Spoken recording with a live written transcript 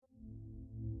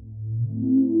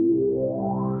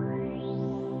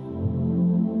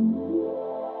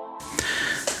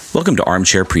Welcome to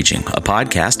Armchair Preaching, a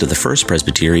podcast of the First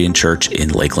Presbyterian Church in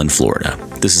Lakeland, Florida.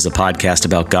 This is a podcast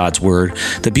about God's Word,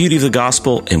 the beauty of the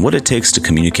gospel, and what it takes to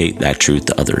communicate that truth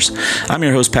to others. I'm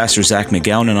your host, Pastor Zach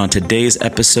McGowan, and on today's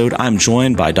episode, I'm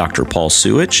joined by Dr. Paul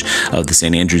Suich of the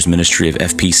St. Andrew's Ministry of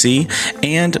FPC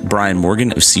and Brian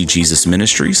Morgan of SeeJesus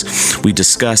Ministries. We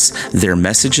discuss their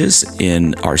messages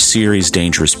in our series,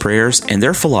 Dangerous Prayers, and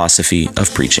their philosophy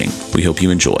of preaching. We hope you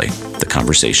enjoy the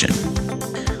conversation.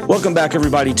 Welcome back,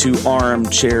 everybody, to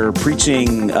Armchair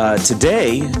Preaching.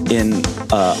 Today in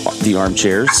the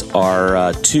armchairs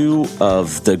are two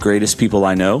of the greatest people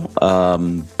I know,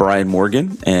 Brian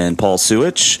Morgan and Paul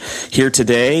Suich, here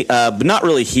today, but not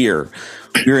really here.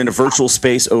 We're in a virtual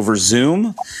space over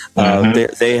Zoom.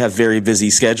 They have very busy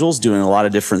schedules, doing a lot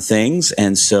of different things,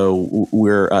 and so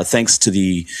we're thanks to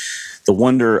the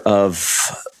wonder of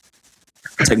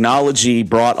technology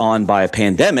brought on by a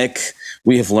pandemic.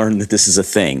 We have learned that this is a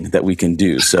thing that we can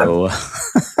do. So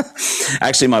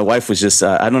actually, my wife was just,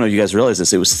 I don't know if you guys realize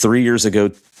this, it was 3 years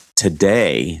ago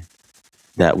today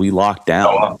that we locked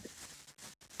down.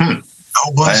 I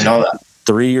didn't know that.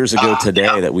 3 years ago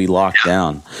today that we locked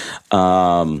down,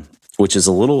 which is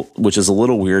a little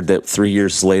weird that 3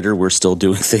 years later we're still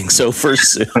doing things over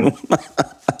Zoom.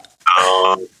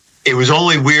 It was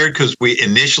only weird because we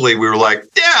were like,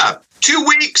 yeah, 2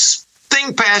 weeks,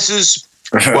 thing passes.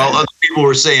 While other people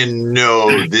were saying,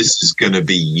 no, this is going to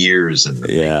be years.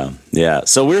 Yeah.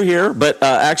 So we're here, but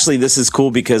actually this is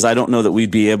cool because I don't know that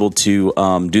we'd be able to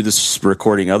do this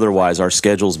recording otherwise, our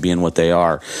schedules being what they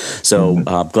are. So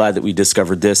I'm glad that we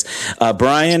discovered this.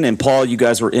 Brian and Paul, you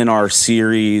guys were in our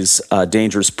series,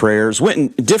 Dangerous Prayers, went in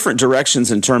different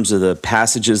directions in terms of the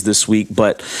passages this week.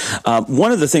 But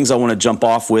one of the things I want to jump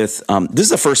off with, this is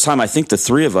the first time I think the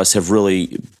three of us have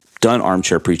really done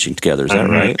armchair preaching together. Is that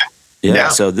right? Yeah.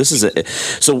 So this is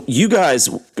so you guys,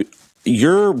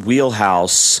 your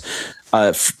wheelhouse,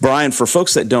 Brian, for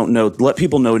folks that don't know, let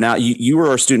people know now, you were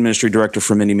our student ministry director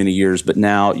for many, many years, but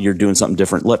now you're doing something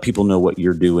different. Let people know what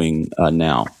you're doing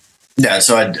now. Yeah,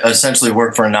 so I essentially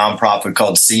work for a nonprofit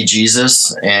called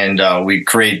SeeJesus, and we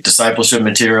create discipleship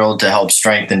material to help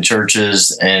strengthen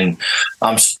churches. And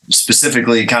I'm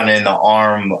specifically kind of in the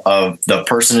arm of the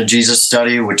Person of Jesus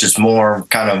study, which is more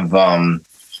kind of,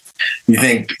 you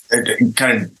think it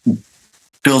kind of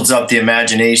builds up the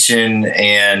imagination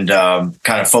and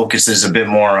kind of focuses a bit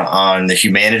more on the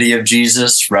humanity of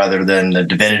Jesus rather than the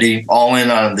divinity, all in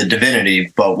on the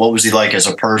divinity, but what was he like as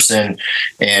a person,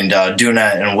 and doing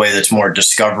that in a way that's more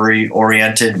discovery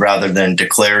oriented rather than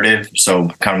declarative, so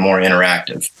kind of more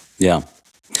interactive. Yeah.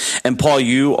 And Paul,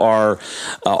 you are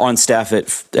on staff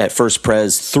at First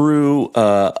Pres through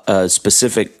a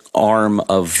specific arm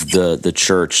of the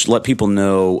church. Let people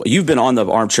know you've been on the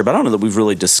armchair, but I don't know that we've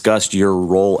really discussed your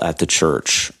role at the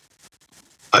church.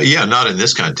 Not in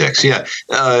this context. In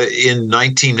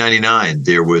 1999,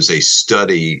 there was a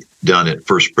study done at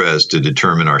First Pres to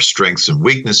determine our strengths and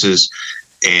weaknesses,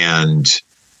 and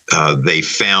they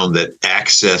found that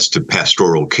access to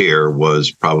pastoral care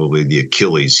was probably the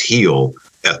Achilles heel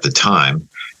at the time.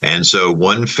 And so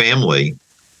one family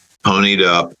ponied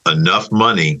up enough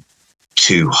money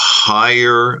to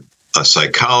hire a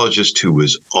psychologist who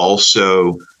was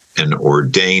also an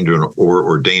ordained or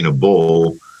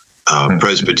ordainable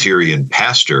Presbyterian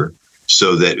pastor,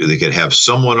 so that they could have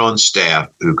someone on staff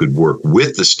who could work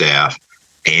with the staff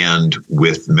and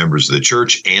with members of the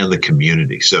church and the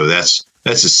community. So that's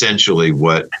essentially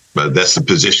that's the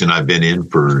position I've been in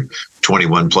for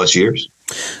 21 plus years.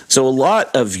 So a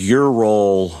lot of your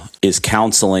role is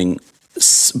counseling,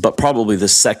 but probably the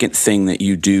second thing that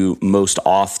you do most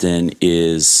often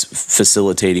is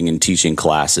facilitating and teaching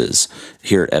classes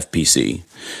here at FPC.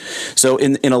 So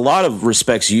in a lot of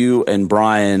respects, you and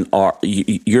Brian are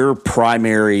your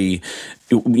primary,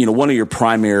 one of your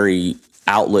primary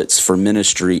outlets for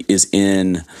ministry is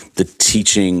in the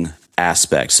teaching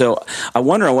aspect. So I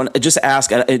want to just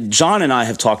ask, John and I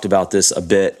have talked about this a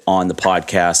bit on the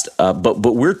podcast, but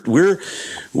we're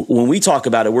when we talk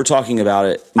about it, we're talking about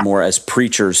it more as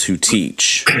preachers who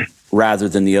teach rather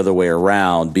than the other way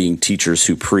around, being teachers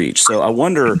who preach. So I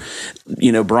wonder,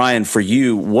 Brian, for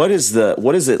you, what is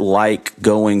it like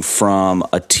going from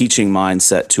a teaching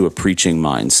mindset to a preaching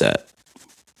mindset?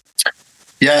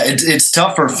 Yeah, it's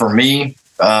tougher for me.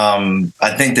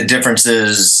 I think the difference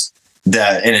is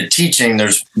that in a teaching,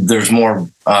 there's more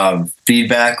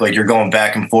feedback, like you're going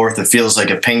back and forth. It feels like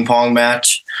a ping pong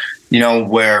match,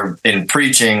 where in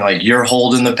preaching, like you're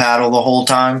holding the paddle the whole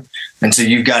time. And so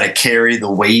you've got to carry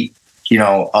the weight,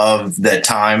 of that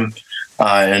time.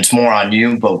 and it's more on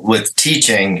you. But with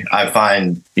teaching, I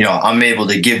find, I'm able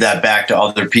to give that back to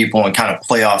other people and kind of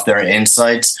play off their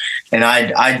insights. And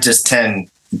I just tend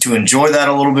to enjoy that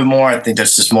a little bit more. I think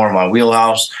that's just more of my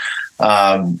wheelhouse.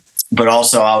 But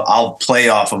also I'll play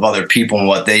off of other people and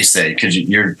what they say, because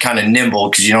you're kind of nimble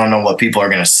because you don't know what people are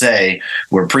going to say.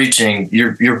 We're preaching.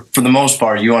 You're for the most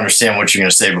part, you understand what you're going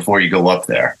to say before you go up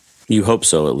there. You hope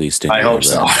so, at least. I hope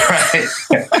so. Right.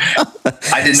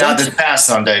 I did not this past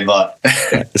Sunday, but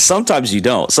sometimes you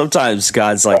don't. Sometimes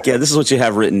God's like, yeah, this is what you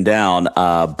have written down,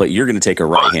 but you're going to take a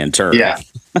right-hand turn. Yeah.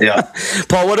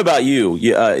 Paul, what about you?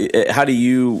 How do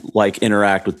you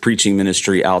interact with preaching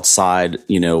ministry outside,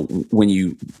 when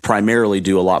you primarily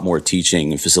do a lot more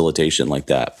teaching and facilitation like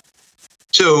that?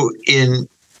 So in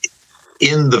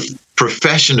the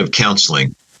profession of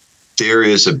counseling, there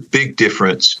is a big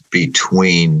difference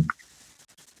between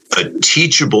a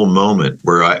teachable moment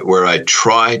where I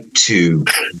try to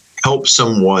help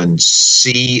someone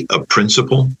see a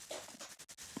principle,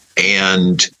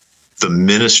 and the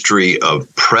ministry of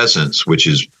presence, which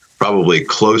is probably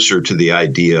closer to the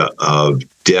idea of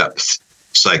depth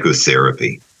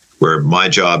psychotherapy, where my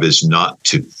job is not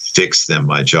to fix them.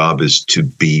 My job is to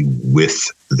be with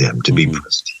them, to be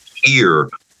present, to hear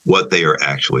what they are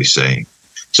actually saying.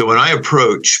 So when I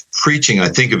approach preaching, I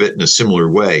think of it in a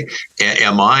similar way.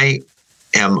 Am I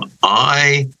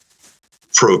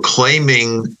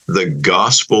proclaiming the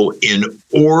gospel in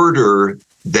order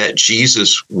that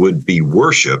Jesus would be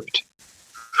worshiped,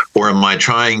 or am I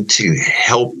trying to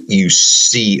help you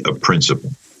see a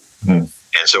principle? And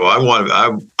so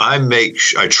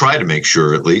I try to make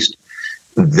sure, at least,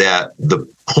 that the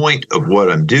point of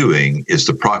what I'm doing is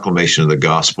the proclamation of the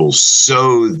gospel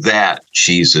so that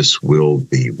Jesus will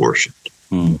be worshiped.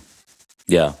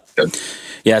 Yeah.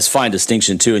 Yeah, it's a fine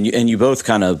distinction too. And you both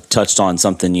kind of touched on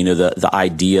something, the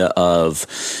idea of,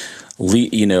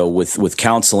 with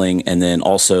counseling, and then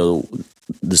also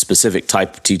the specific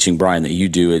type of teaching, Brian, that you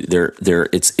do.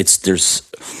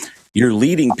 You're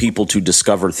leading people to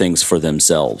discover things for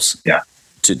themselves. Yeah.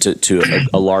 To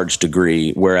a large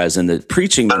degree, whereas in the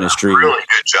preaching ministry, really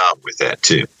good job with that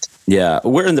too. Yeah,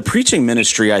 where in the preaching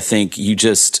ministry, I think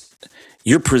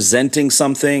you're presenting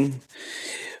something,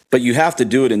 but you have to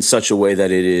do it in such a way that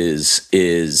it is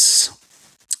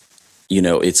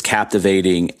it's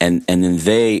captivating, and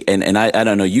then I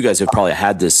don't know, you guys have probably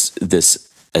had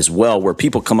this as well, where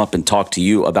people come up and talk to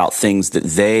you about things that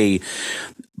they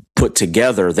put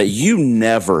together that you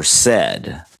never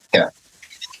said. Yeah.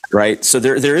 Right. So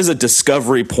there is a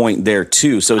discovery point there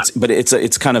too. So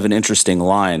it's kind of an interesting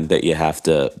line that you have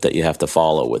to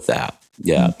follow with that.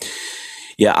 Yeah.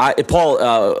 Yeah.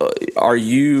 Paul,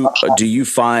 do you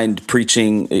find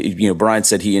preaching, Brian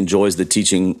said he enjoys the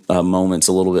teaching moments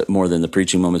a little bit more than the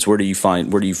preaching moments. Where do you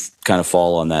kind of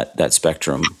fall on that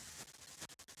spectrum?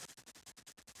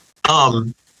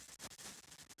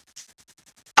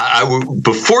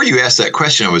 Before you asked that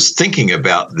question, I was thinking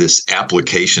about this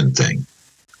application thing.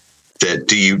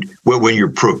 That when you're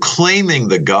proclaiming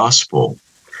the gospel,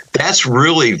 that's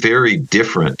really very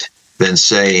different than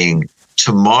saying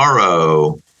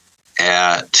tomorrow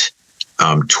at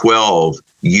 12,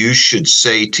 you should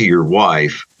say to your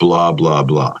wife, blah, blah,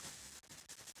 blah.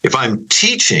 If I'm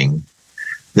teaching,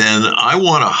 then I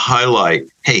want to highlight,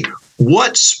 hey,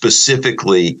 what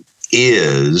specifically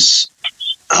is,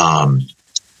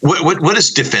 what is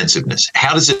defensiveness?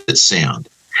 How does it sound?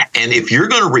 And if you're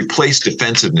going to replace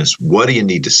defensiveness, what do you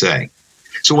need to say?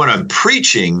 So when I'm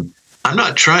preaching, I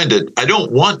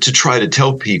don't want to try to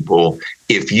tell people,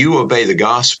 if you obey the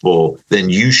gospel, then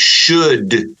you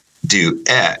should do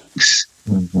X.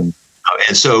 And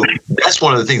so that's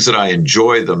one of the things that I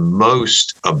enjoy the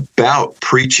most about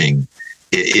preaching,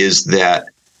 is that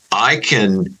I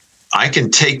can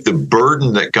take the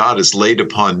burden that God has laid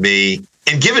upon me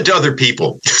and give it to other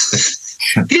people.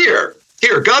 Here,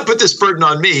 God put this burden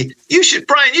on me.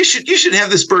 Brian, you should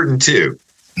have this burden too.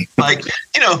 Like,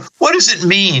 what does it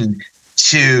mean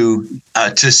to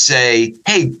say,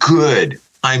 hey, good,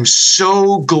 I'm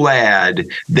so glad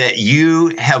that you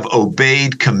have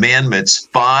obeyed commandments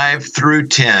 5 through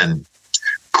 10.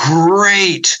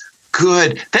 Great,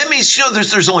 good. That means,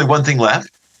 there's only one thing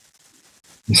left.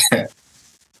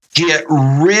 Get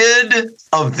rid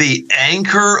of the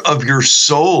anchor of your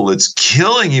soul. It's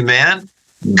killing you, man.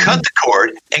 Cut the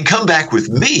cord and come back with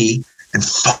me and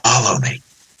follow me.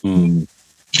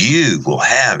 You will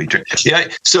have eternity. Yeah.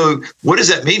 So what does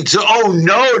that mean? So,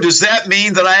 does that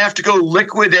mean that I have to go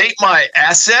liquidate my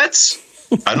assets?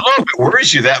 I don't know if it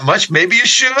worries you that much. Maybe you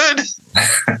should.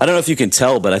 I don't know if you can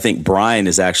tell, but I think Brian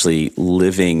is actually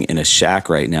living in a shack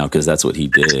right now because that's what he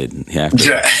did. Yeah.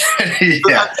 If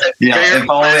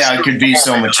only I could be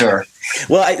so mature.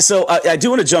 Well, I do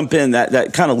want to jump in.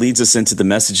 That kind of leads us into the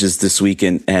messages this week.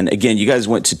 And again, you guys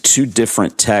went to two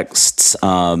different texts.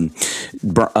 Paul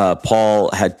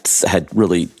had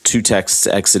really two texts: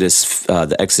 the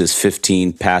Exodus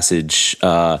 15 passage,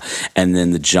 and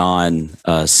then the John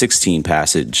 16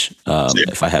 passage.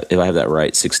 If I have that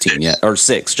right, 16, yeah, or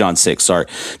 6, John 6. Sorry,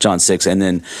 John 6. And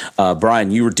then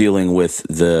Brian, you were dealing with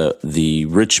the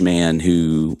rich man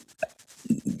who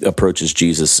approaches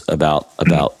Jesus about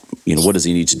what does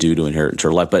he need to do to inherit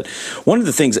eternal life. But one of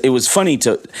the things, it was funny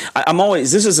I'm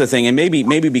always, this is a thing, and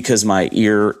maybe because my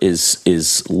ear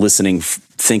is listening,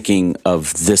 thinking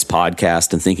of this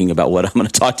podcast and thinking about what I'm going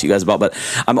to talk to you guys about, but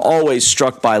I'm always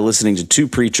struck by listening to two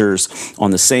preachers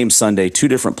on the same Sunday, two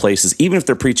different places, even if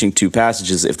they're preaching two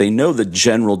passages, if they know the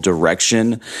general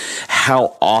direction,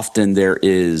 how often there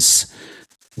is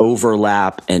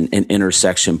overlap and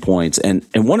intersection points. And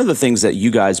one of the things that you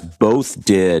guys both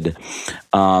did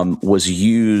was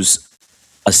use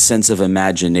a sense of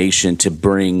imagination to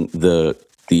bring the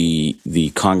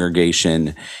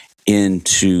congregation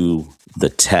into the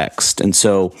text. And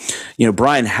so,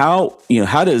 Brian, how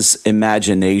does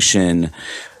imagination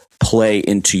play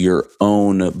into your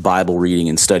own Bible reading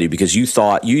and study? Because you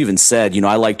even said,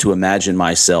 I like to imagine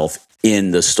myself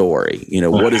in the story.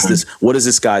 What is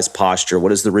this guy's posture?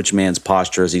 What is the rich man's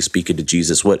posture as he's speaking to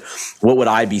Jesus? What would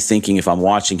I be thinking if I'm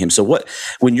watching him? So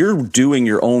when you're doing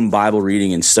your own Bible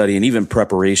reading and study and even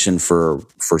preparation for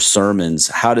sermons,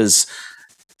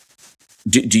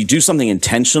 do you do something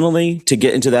intentionally to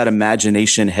get into that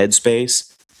imagination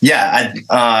headspace? Yeah.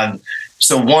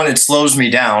 So one, it slows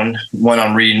me down when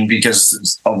I'm reading,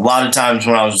 because a lot of times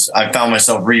when I found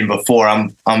myself reading before,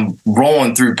 I'm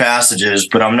rolling through passages,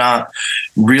 but I'm not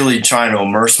really trying to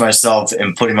immerse myself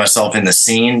and putting myself in the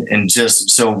scene. And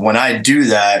just so when I do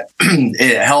that,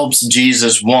 it helps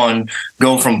Jesus, one,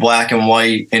 go from black and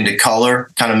white into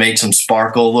color, kind of makes him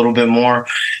sparkle a little bit more.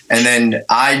 And then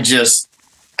I'm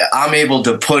able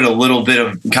to put a little bit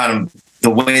of kind of the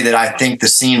way that I think the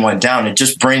scene went down. It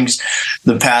just brings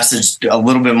the passage a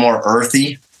little bit more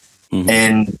earthy.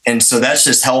 Mm-hmm. And so that's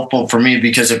just helpful for me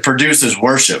because it produces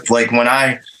worship. Like when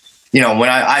I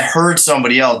heard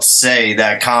somebody else say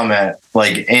that comment,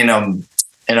 like in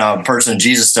a person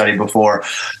Jesus study before,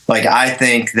 like I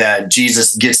think that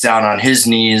Jesus gets down on his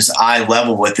knees, eye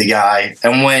level with the guy.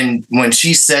 And when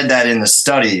she said that in the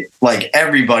study, like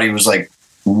everybody was like,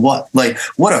 what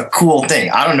a cool thing.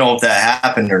 I don't know if that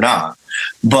happened or not,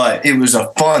 but it was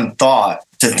a fun thought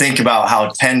to think about how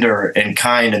tender and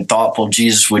kind and thoughtful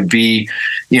Jesus would be.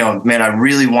 Man, I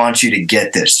really want you to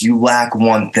get this. You lack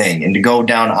one thing, and to go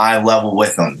down eye level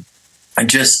with them. It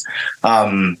just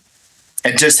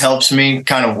helps me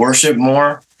kind of worship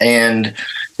more. And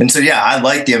so, yeah, I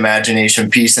like the imagination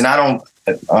piece, and I don't,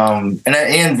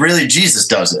 and really Jesus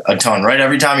does it a ton, right?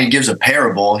 Every time he gives a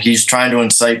parable, he's trying to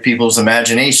incite people's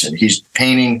imagination. He's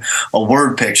painting a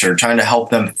word picture, trying to help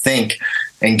them think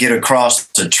and get across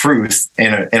the truth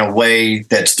in a way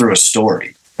that's through a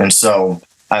story. And so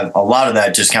a lot of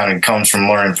that just kind of comes from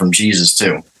learning from Jesus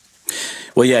too.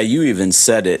 Well, yeah, you even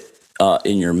said it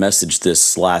in your message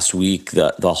this last week,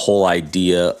 the whole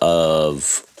idea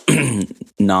of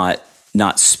not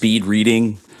speed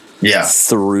reading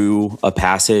through a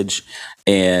passage,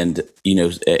 and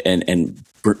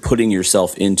putting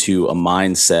yourself into a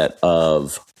mindset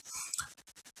of,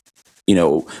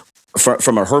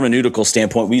 from a hermeneutical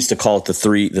standpoint, we used to call it the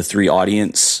three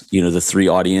audience, the three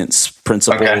audience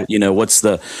principle. Okay. What's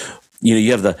the,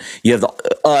 you have the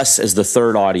us as the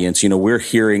third audience. We're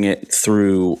hearing it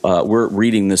through, we're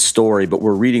reading the story, but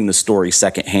we're reading the story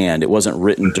secondhand. It wasn't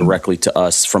written directly to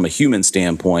us from a human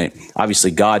standpoint.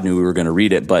 Obviously, God knew we were going to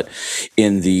read it, but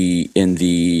in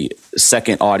the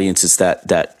second audience, it's that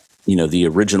the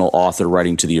original author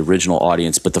writing to the original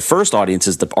audience. But the first audience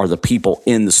are the people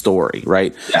in the story,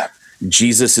 right? Yeah.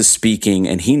 Jesus is speaking,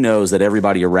 and he knows that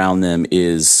everybody around them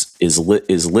is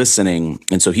listening,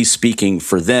 and so he's speaking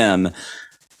for them,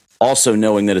 also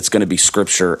knowing that it's going to be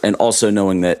scripture, and also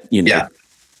knowing that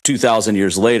 2,000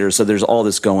 years later. So there's all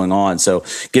this going on. So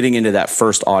getting into that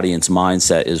first audience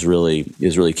mindset is really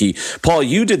key. Paul,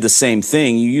 you did the same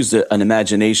thing. You used an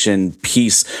imagination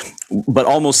piece, but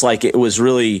almost like it was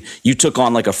really, you took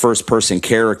on like a first person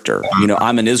character.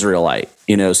 I'm an Israelite.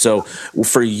 So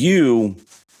for you,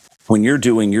 when you're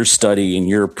doing your study and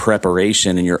your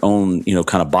preparation and your own,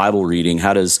 kind of Bible reading,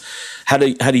 how do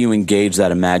you engage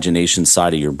that imagination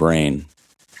side of your brain?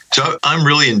 So I'm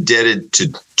really indebted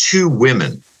to two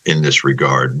women in this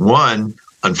regard. One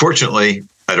unfortunately,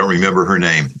 I don't remember her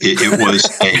name.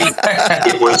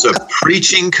 It was a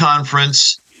preaching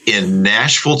conference in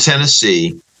Nashville,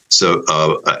 Tennessee. So,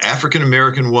 an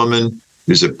African-American woman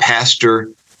who's a pastor,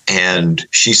 and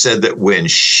she said that when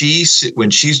she's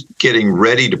getting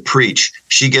ready to preach,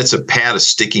 she gets a pad of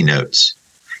sticky notes.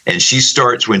 And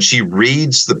when she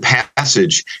reads the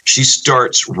passage, she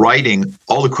starts writing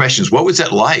all the questions. What was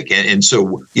that like? And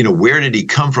so, where did he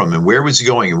come from? And where was he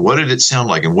going? And what did it sound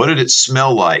like? And what did it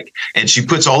smell like? And she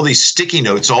puts all these sticky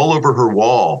notes all over her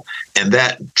wall. And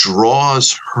that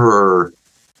draws her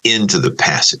into the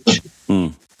passage.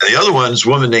 Mm. The other one is a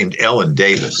woman named Ellen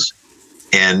Davis.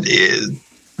 And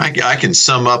I can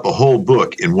sum up a whole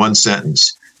book in one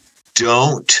sentence.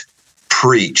 Don't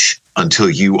preach until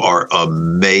you are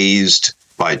amazed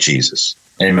by Jesus.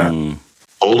 Amen.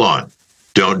 Hold on.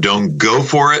 Don't go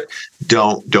for it.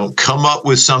 Don't come up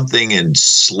with something and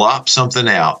slop something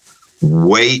out.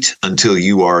 Wait until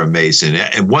you are amazed.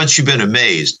 And once you've been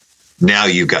amazed, now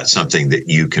you've got something that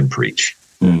you can preach.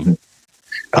 Mm-hmm.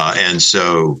 And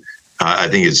so I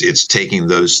think it's taking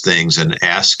those things and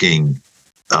asking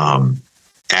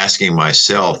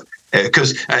myself,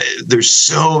 because there's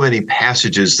so many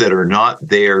passages that are not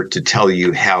there to tell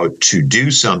you how to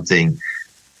do something.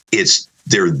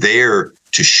 They're there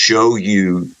to show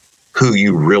you who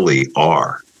you really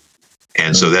are.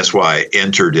 And so that's why I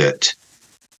entered it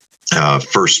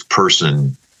first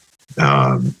person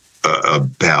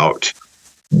about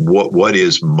what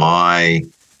is my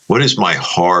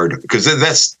hard, because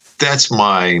that's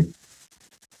my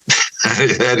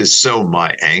that is so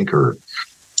my anchor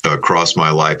across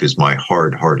my life is my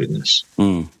hard-heartedness.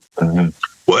 Mm. Mm-hmm.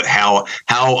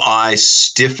 How I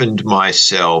stiffened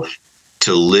myself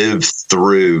to live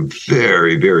through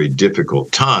very, very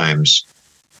difficult times,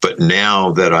 but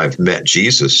now that I've met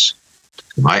Jesus,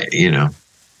 why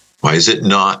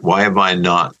have I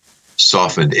not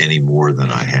softened any more than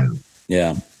I have?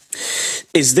 Yeah.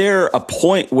 Is there a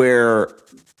point where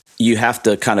you have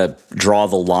to kind of draw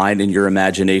the line in your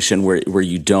imagination where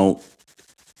you don't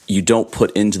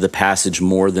put into the passage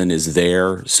more than is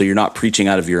there? So you're not preaching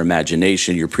out of your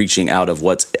imagination, you're preaching out of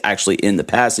what's actually in the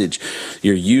passage.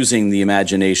 You're using the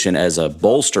imagination as a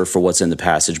bolster for what's in the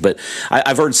passage. But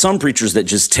I've heard some preachers that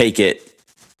just take it.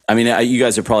 I mean, you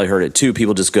guys have probably heard it too.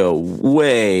 People just go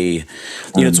way,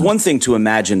 it's one thing to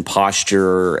imagine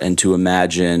posture and to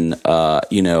imagine,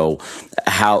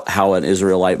 how an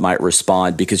Israelite might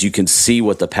respond, because you can see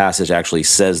what the passage actually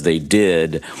says they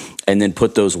did, and then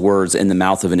put those words in the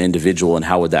mouth of an individual, and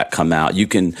how would that come out? You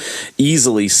can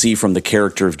easily see from the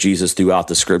character of Jesus throughout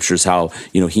the scriptures how,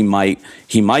 he might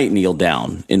kneel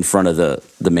down in front of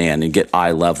the man and get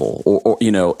eye level, or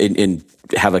and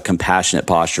have a compassionate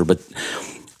posture. But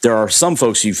there are some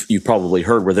folks you've probably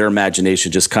heard where their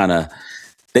imagination just kind of,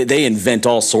 they invent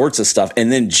all sorts of stuff,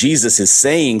 and then Jesus is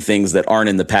saying things that aren't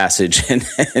in the passage. And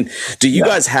do you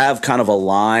guys have kind of a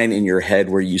line in your head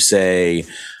where you say,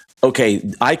 okay,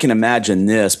 I can imagine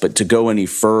this, but to go any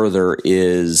further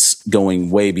is going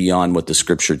way beyond what the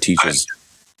scripture teaches?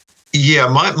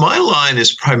 My line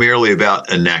is primarily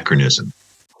about anachronism.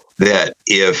 That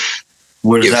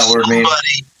what does that word mean?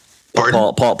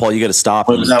 Paul, you got to stop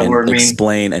and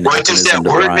explain. And what does that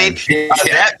word mean?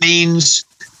 That means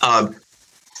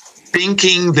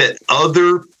thinking that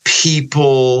other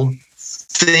people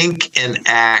think and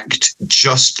act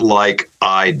just like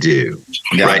I do,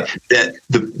 right? That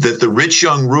the rich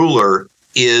young ruler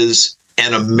is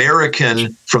an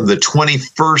American from the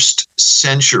 21st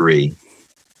century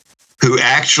who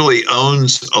actually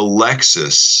owns a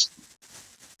Lexus,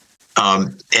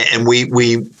 and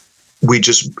we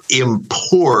just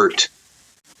import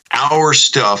our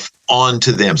stuff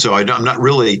onto them. So I'm not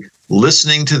really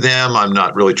listening to them. I'm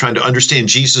not really trying to understand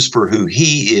Jesus for who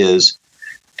he is.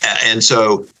 And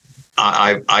so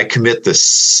I commit the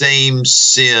same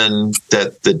sin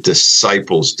that the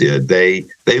disciples did. They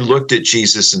looked at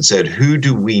Jesus and said, who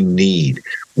do we need?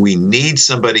 We need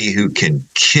somebody who can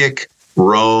kick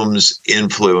Rome's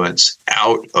influence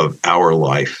out of our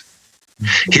life.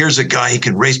 Here's a guy, he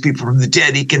can raise people from the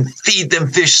dead. He can feed them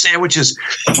fish sandwiches.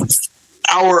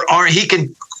 He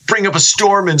can bring up a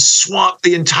storm and swamp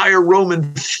the entire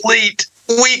Roman fleet.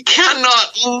 We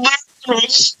cannot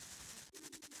lose.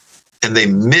 And they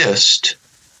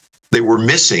were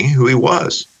missing who he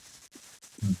was.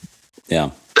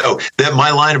 Yeah. So that my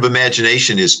line of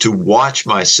imagination is to watch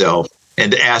myself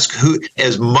and to ask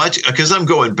because I'm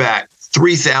going back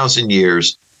 3,000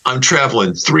 years, I'm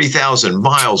traveling 3,000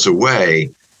 miles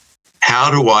away. How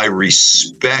do I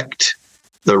respect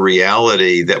the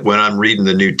reality that when I'm reading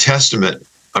the New Testament,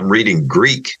 I'm reading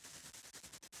Greek?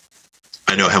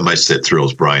 I know how much that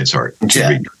thrills Brian's heart.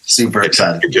 Yeah, super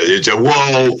excited. It's a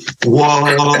whoa.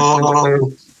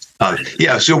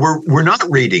 So we're not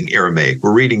reading Aramaic.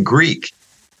 We're reading Greek,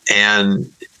 and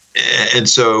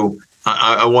so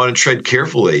I want to tread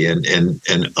carefully and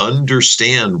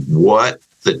understand what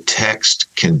the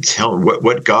text can tell,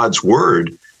 what God's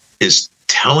word is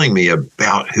telling me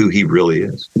about who He really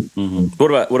is. Mm-hmm.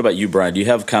 What about you, Brian? Do you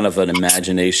have kind of an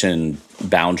imagination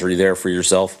boundary there for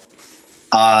yourself?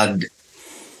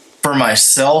 For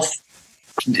myself,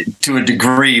 to a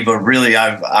degree, but really,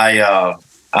 I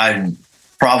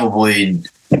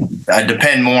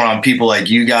depend more on people like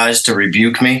you guys to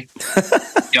rebuke me,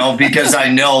 because I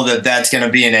know that that's going to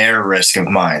be an error risk of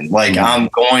mine. Like, I'm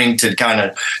going to kind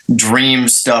of dream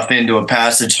stuff into a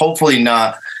passage, hopefully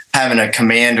not having a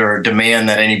command or a demand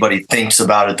that anybody thinks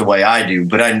about it the way I do.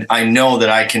 But I know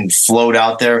that I can float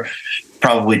out there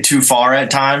probably too far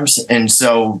at times. And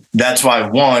so that's why,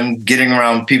 one, getting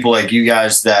around people like you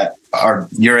guys that are,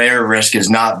 your error risk is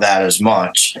not that as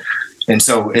much. And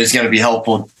so it's going to be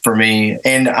helpful for me.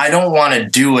 And I don't want to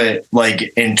do it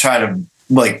and try to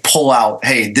pull out,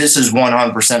 hey, this is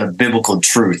 100% of biblical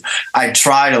truth. I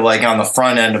try to on the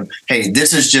front end of, hey,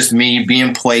 this is just me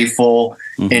being playful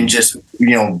and just,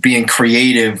 being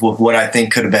creative with what I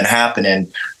think could have been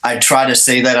happening. I try to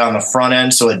say that on the front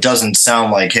end so it doesn't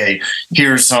sound like, hey,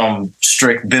 here's some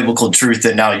strict biblical truth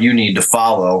that now you need to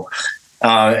follow.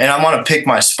 And I want to pick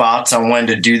my spots on when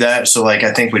to do that. So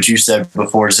I think what you said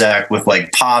before, Zach, with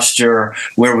posture,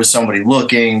 where was somebody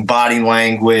looking, body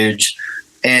language,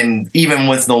 and even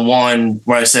with the one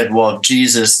where I said, well, if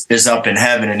Jesus is up in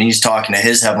heaven and He's talking to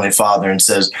His Heavenly Father and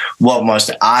says, what must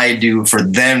I do for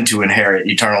them to inherit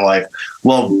eternal life?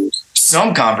 Well,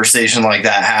 some conversation like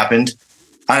that happened.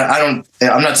 I'm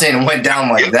not saying it went down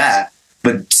like that,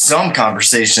 but some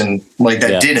conversation like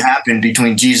that did happen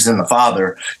between Jesus and the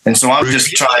Father. And so I'm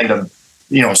just trying to,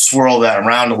 swirl that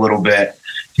around a little bit.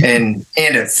 And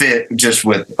it fit just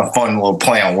with a fun little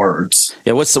play on words.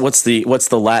 Yeah, what's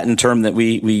the Latin term that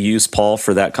we use, Paul,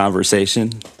 for that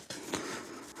conversation?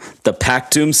 The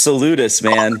Pactum Salutis,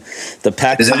 man. The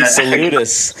Pactum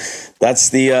Salutis. That's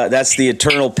the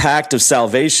eternal pact of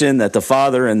salvation that the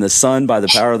Father and the Son, by the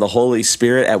power of the Holy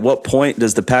Spirit. At what point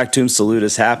does the Pactum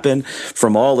Salutis happen?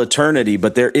 From all eternity.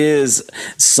 But there is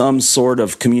some sort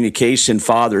of communication,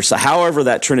 Father. So however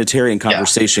that Trinitarian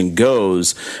conversation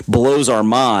goes, blows our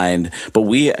mind. But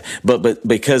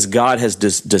because God has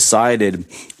decided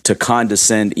to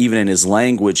condescend, even in His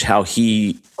language, how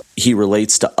He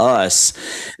relates to us.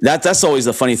 That's always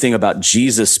the funny thing about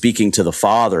Jesus speaking to the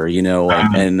Father,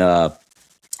 and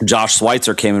Josh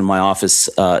Schweitzer came in my office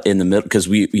in the middle because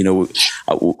we,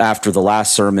 after the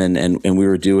last sermon and we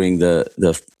were doing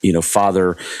the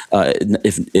Father,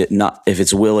 if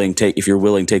you're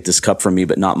willing, take this cup from me,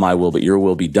 but not my will, but your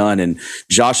will be done. And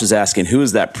Josh is asking, who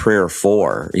is that prayer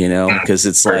for? Because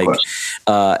it's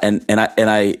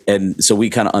and so we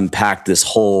kind of unpacked this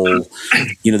whole,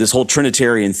 this whole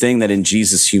Trinitarian thing that in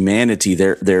Jesus' humanity,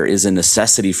 there is a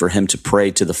necessity for Him to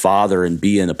pray to the Father and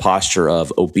be in a posture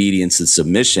of obedience and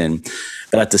submission.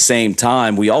 But at the same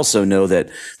time, we also know that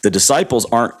the disciples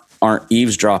aren't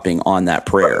eavesdropping on that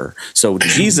prayer. So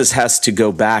Jesus has to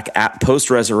go back at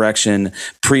post-resurrection,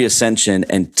 pre-ascension,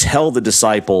 and tell the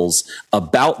disciples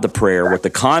about the prayer, what the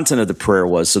content of the prayer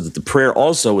was, so that the prayer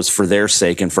also was for their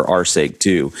sake and for our sake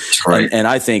too. Right. And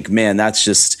I think, man, that's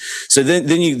just so. Then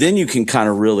you can kind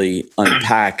of really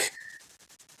unpack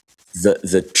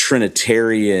the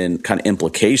Trinitarian kind of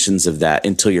implications of that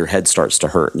until your head starts to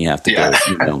hurt and you have to go,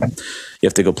 you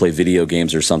have to go play video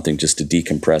games or something just to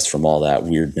decompress from all that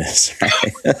weirdness.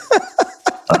 Right?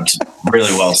 That's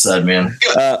really well said, man.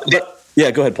 But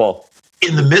go ahead, Paul.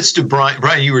 In the midst of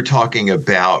Brian, you were talking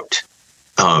about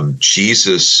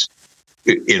Jesus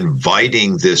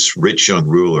inviting this rich young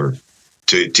ruler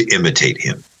to imitate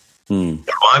Him.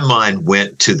 My mind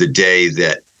went to the day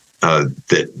that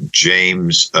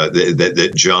James,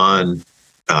 that John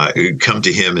come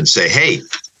to Him and say, "Hey,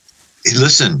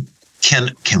 listen,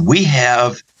 can we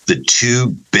have the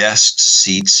two best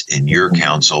seats in your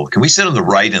council? Can we sit on the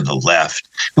right and the left?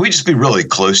 Can we just be really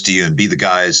close to you and be the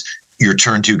guys, your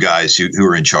turn two guys who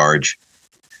are in charge?"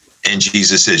 And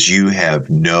Jesus says, "You have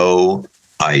no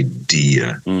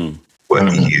idea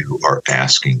what you are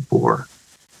asking for.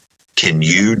 Can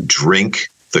you drink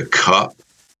the cup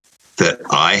that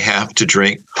I have to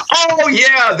drink?" Oh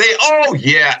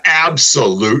yeah,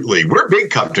 absolutely. We're big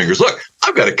cup drinkers. Look,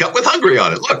 I've got a cup with hungry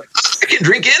on it. Look, I can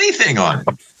drink anything on it.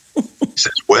 He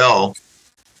says, well,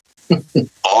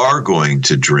 are going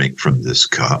to drink from this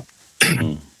cup.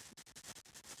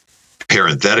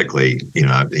 Parenthetically,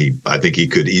 I think he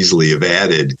could easily have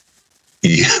added,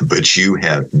 but you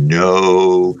have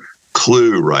no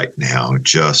clue right now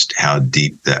just how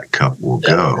deep that cup will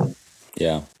go.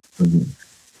 Yeah.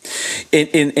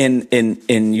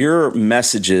 In your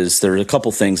messages, there are a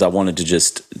couple things I wanted to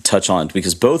just touch on,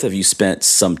 because both of you spent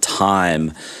some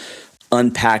time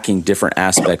unpacking different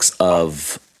aspects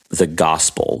of the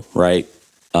gospel, right?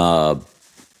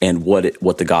 And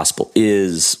what the gospel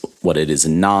is, what it is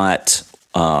not,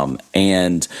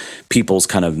 and people's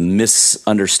kind of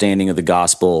misunderstanding of the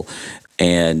gospel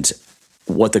and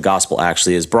what the gospel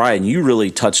actually is. Brian, you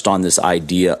really touched on this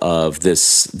idea of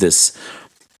this.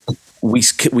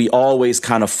 We always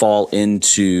kind of fall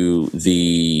into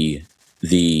the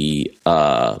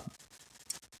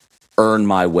earn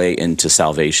my way into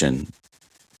salvation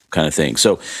kind of thing.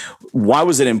 So why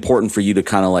was it important for you to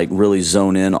kind of like really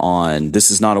zone in on, this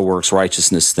is not a works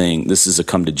righteousness thing, this is a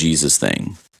come to Jesus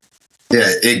thing? Yeah,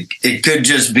 it could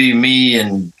just be me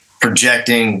and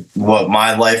projecting what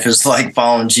my life is like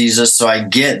following Jesus. So I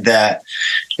get that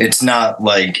it's not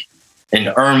like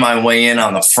an earn my way in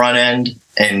on the front end.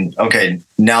 And okay,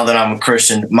 now that I'm a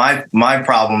Christian, my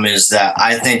problem is that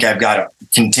I think I've got to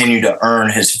continue to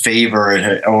earn his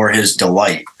favor or his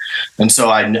delight. And so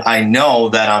I know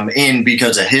that I'm in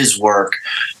because of his work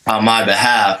on my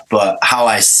behalf, but how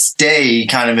I stay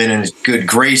kind of in his good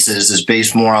graces is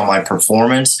based more on my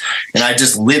performance. And I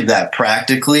just live that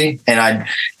practically. And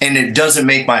it doesn't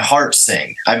make my heart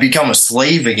sing. I become a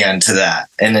slave again to that.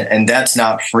 And that's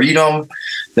not freedom.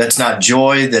 That's not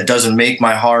joy. That doesn't make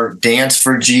my heart dance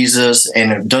for Jesus.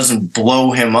 And it doesn't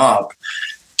blow him up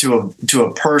to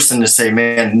a person to say,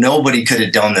 man, nobody could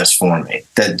have done this for me,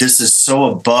 that this is so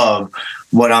above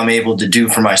what I'm able to do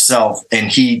for myself. And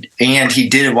he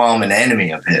did it while I'm an enemy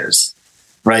of his.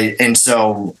 Right. And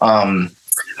so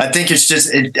I think it's just,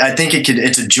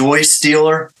 it's a joy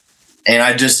stealer.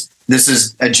 And this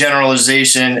is a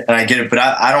generalization and I get it, but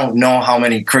I don't know how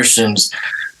many Christians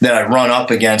that I run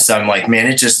up against. I'm like, man,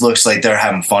 it just looks like they're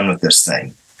having fun with this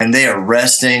thing. And they are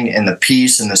resting in the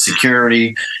peace and the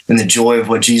security and the joy of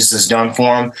what Jesus has done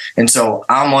for them. And so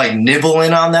I'm like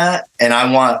nibbling on that, and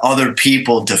I want other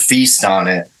people to feast on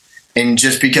it. And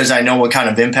just because I know what kind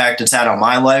of impact it's had on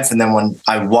my life, and then when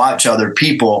I watch other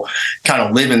people kind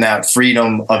of live in that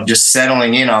freedom of just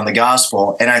settling in on the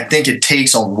gospel, and I think it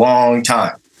takes a long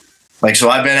time. Like, so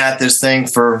I've been at this thing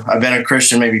I've been a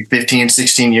Christian maybe 15,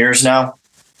 16 years now,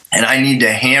 and I need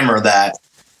to hammer that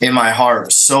in my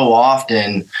heart so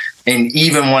often. And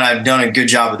even when I've done a good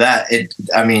job of that,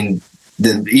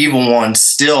 the evil one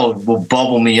still will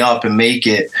bubble me up and make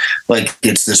it like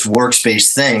it's this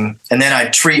works-based thing. And then I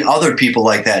treat other people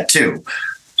like that too.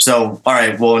 So, all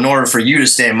right, well, in order for you to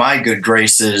stay in my good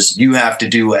graces, you have to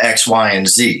do X, Y, and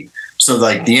Z. So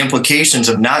like the implications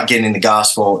of not getting the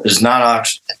gospel is not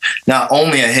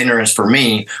only a hindrance for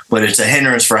me, but it's a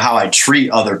hindrance for how I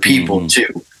treat other people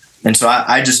too. And so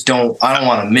I don't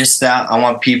want to miss that. I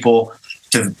want people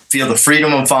to feel the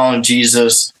freedom of following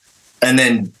Jesus, and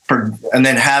then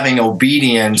having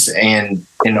obedience and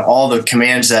all the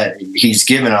commands that he's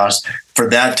given us, for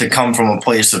that to come from a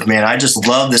place of, man, I just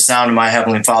love the sound of my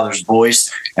Heavenly Father's voice,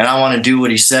 and I want to do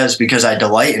what he says because I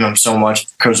delight in him so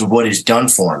much because of what he's done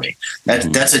for me.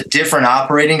 That's a different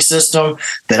operating system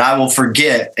that I will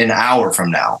forget an hour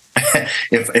from now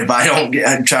if I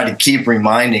don't try to keep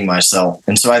reminding myself.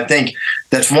 And so I think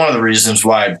that's one of the reasons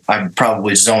why I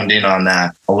probably zoned in on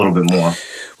that a little bit more.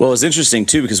 Well, it's interesting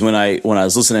too, because when I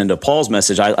was listening to Paul's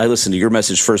message, I listened to your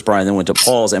message first, Brian, then went to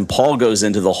Paul's, and Paul goes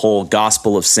into the whole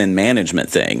gospel of sin management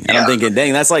thing. And I'm thinking,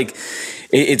 dang, that's like,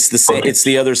 it's the same, it's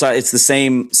the other side, it's the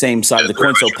same side of the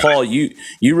coin. So Paul, you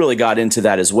really got into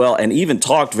that as well, and even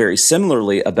talked very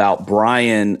similarly about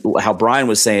Brian, how Brian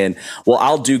was saying, well,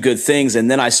 I'll do good things,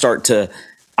 and then I start to,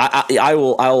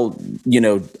 I'll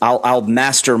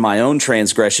master my own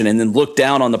transgression and then look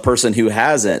down on the person who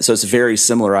hasn't. So it's a very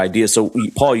similar idea. So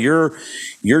Paul, your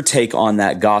take on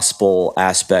that gospel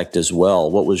aspect as well.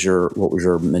 What was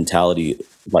your mentality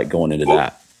like going into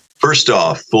that? First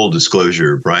off, full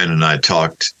disclosure, Brian and I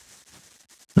talked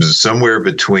somewhere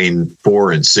between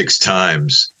 4 and 6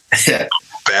 times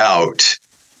about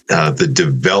the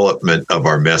development of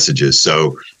our messages.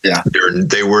 So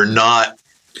they were not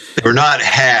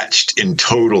hatched in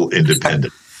total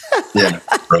independence. Yeah.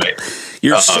 Right.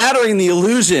 You're shattering the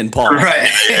illusion, Paul. Right.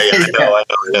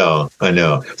 I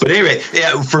know. But anyway,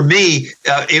 for me,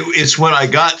 it's when I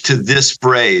got to this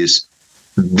phrase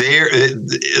there,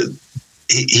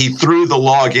 he threw the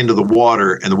log into the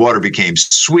water and the water became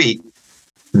sweet.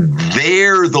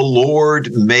 There the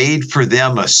Lord made for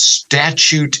them a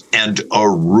statute and a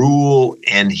rule,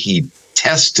 and he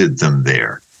tested them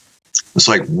there. It's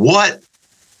like, what?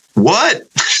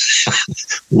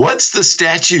 What's the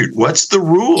statute? What's the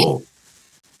rule?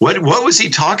 What was he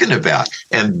talking about?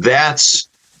 And that's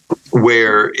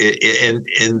where,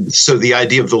 and so the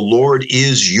idea of the Lord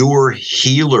is your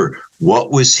healer.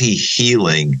 What was he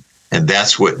healing? And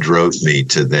that's what drove me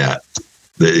to that.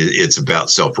 It's about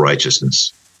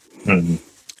self-righteousness. Mm-hmm.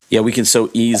 Yeah, we can so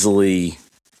easily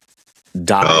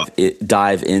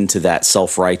dive into that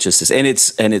self-righteousness, and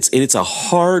it's a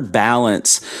hard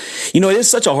balance. It is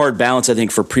such a hard balance, I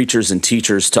think, for preachers and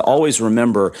teachers to always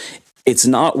remember it's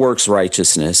not works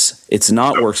righteousness. It's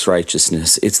not works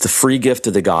righteousness. It's the free gift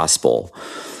of the gospel.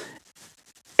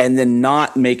 And then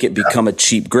not make it become a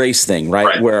cheap grace thing,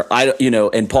 right? Where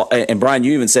and Paul and Brian,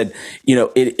 you even said,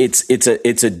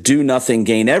 it's a do nothing,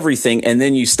 gain everything, and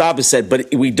then you stop and said,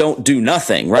 but we don't do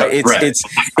nothing, right? I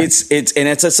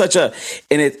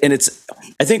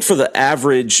think for the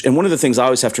average, and one of the things I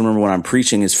always have to remember when I'm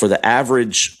preaching is for the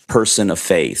average person of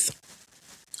faith,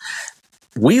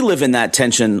 we live in that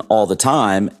tension all the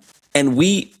time, and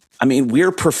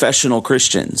we're professional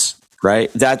Christians.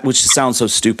 Right, that which sounds so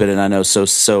stupid, and I know so. I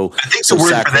think the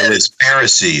word for that is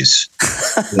Pharisees,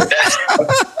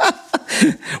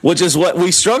 which is what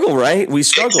we struggle. Right, we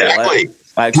struggle exactly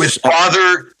with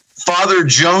Father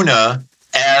Jonah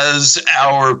as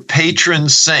our patron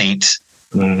saint.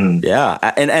 Mm-hmm. Yeah,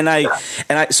 and I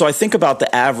so I think about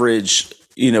the average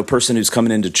person who's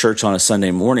coming into church on a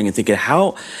Sunday morning and thinking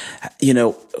how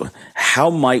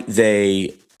might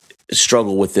they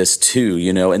struggle with this too,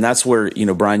 and that's where,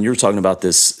 Brian, you were talking about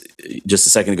this just a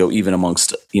second ago, even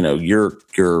amongst, your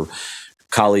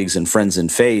colleagues and friends in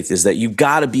faith, is that you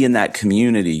got to be in that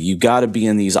community. You got to be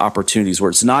in these opportunities where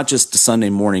it's not just a Sunday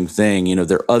morning thing.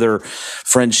 There are other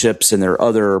friendships and there are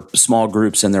other small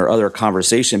groups and there are other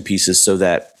conversation pieces so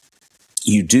that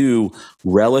you do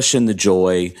relish in the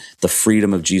joy, the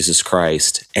freedom of Jesus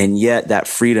Christ. And yet that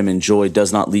freedom and joy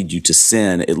does not lead you to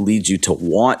sin. It leads you to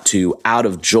want to, out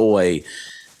of joy,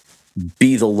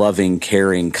 be the loving,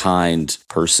 caring, kind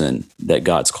person that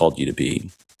God's called you to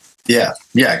be. Yeah,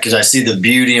 because I see the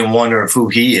beauty and wonder of who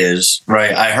he is,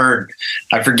 right? I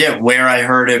forget where I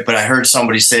heard it, but I heard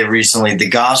somebody say recently, the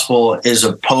gospel is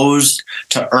opposed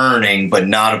to earning, but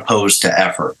not opposed to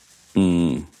effort.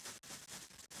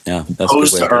 Yeah, that's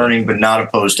opposed to earning, but not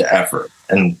opposed to effort.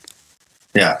 And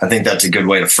yeah, I think that's a good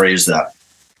way to phrase that.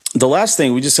 The last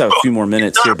thing, we just have a few more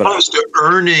minutes here, but opposed to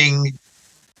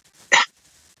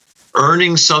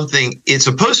earning something. It's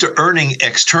opposed to earning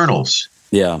externals.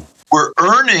 Yeah, we're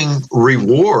earning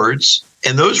rewards,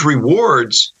 and those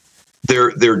rewards, they're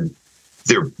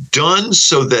done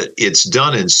so that it's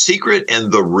done in secret,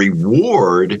 and the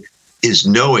reward is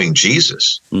knowing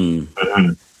Jesus.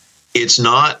 Mm-hmm. It's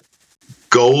not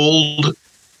gold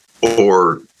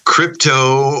or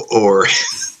crypto or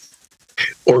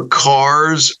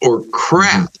cars or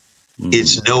crap. Mm-hmm.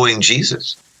 It's knowing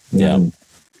Jesus. Yeah.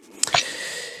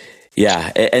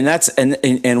 Yeah. And that's,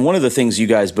 and one of the things you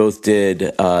guys both did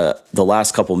the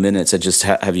last couple minutes, I just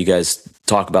have you guys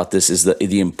talk about this, is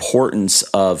the importance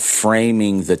of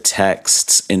framing the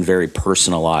texts in very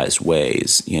personalized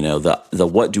ways. The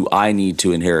what do I need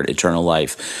to inherit eternal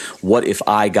life? What if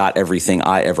I got everything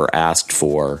I ever asked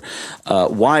for?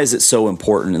 Why is it so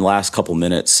important in the last couple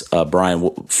minutes,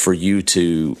 Brian, for you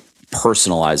to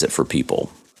personalize it for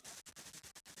people?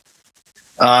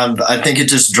 I think it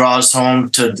just draws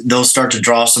home they'll start to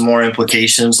draw some more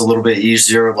implications a little bit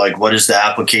easier. Like, what is the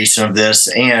application of this?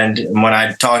 And when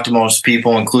I talk to most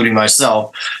people, including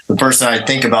myself, the person I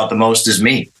think about the most is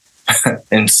me.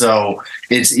 And so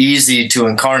it's easy to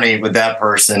incarnate with that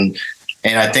person.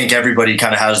 And I think everybody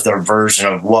kind of has their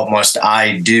version of what must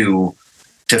I do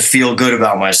to feel good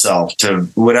about myself, to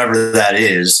whatever that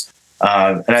is.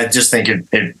 And I just think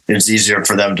it's easier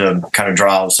for them to kind of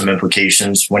draw out some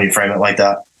implications when you frame it like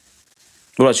that.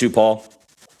 What about you, Paul?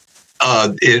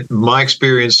 In my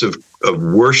experience of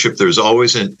worship, there's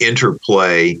always an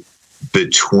interplay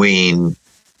between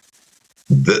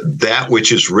that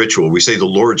which is ritual. We say the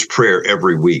Lord's Prayer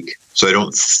every week, so I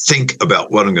don't think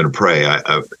about what I'm going to pray, and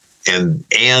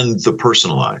the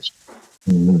personalized.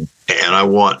 Mm-hmm. And I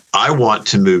want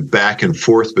to move back and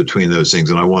forth between those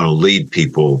things, and I want to lead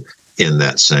people in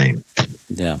that same.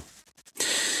 Yeah.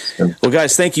 Well,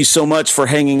 guys, thank you so much for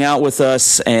hanging out with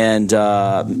us. And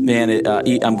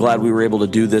I'm glad we were able to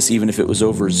do this, even if it was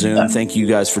over Zoom. Thank you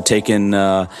guys for taking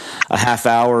a half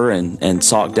hour and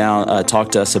talk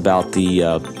to us about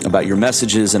about your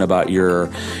messages and about your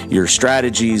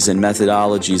strategies and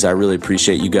methodologies. I really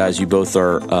appreciate you guys. You both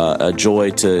are a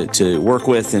joy to work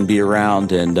with and be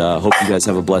around. And hope you guys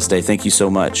have a blessed day. Thank you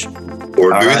so much. All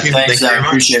right, thanks. I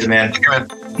appreciate it, man.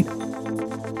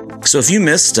 So if you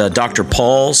missed Dr.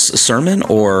 Paul's sermon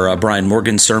or Brian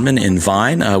Morgan's sermon in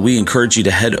Vine, we encourage you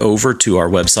to head over to our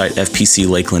website,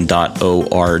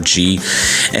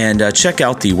 fpclakeland.org, and check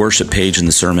out the worship page in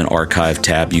the Sermon Archive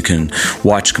tab. You can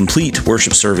watch complete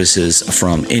worship services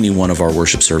from any one of our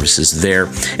worship services there.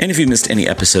 And if you missed any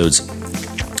episodes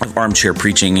of Armchair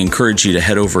Preaching, I encourage you to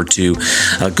head over to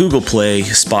Google Play,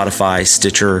 Spotify,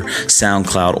 Stitcher,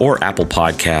 SoundCloud, or Apple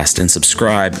Podcast and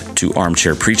subscribe to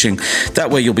Armchair Preaching. That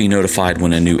way you'll be notified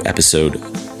when a new episode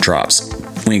drops.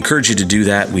 We encourage you to do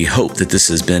that. We hope that this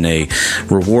has been a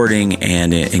rewarding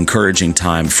and encouraging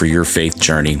time for your faith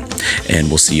journey, and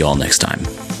we'll see you all next time.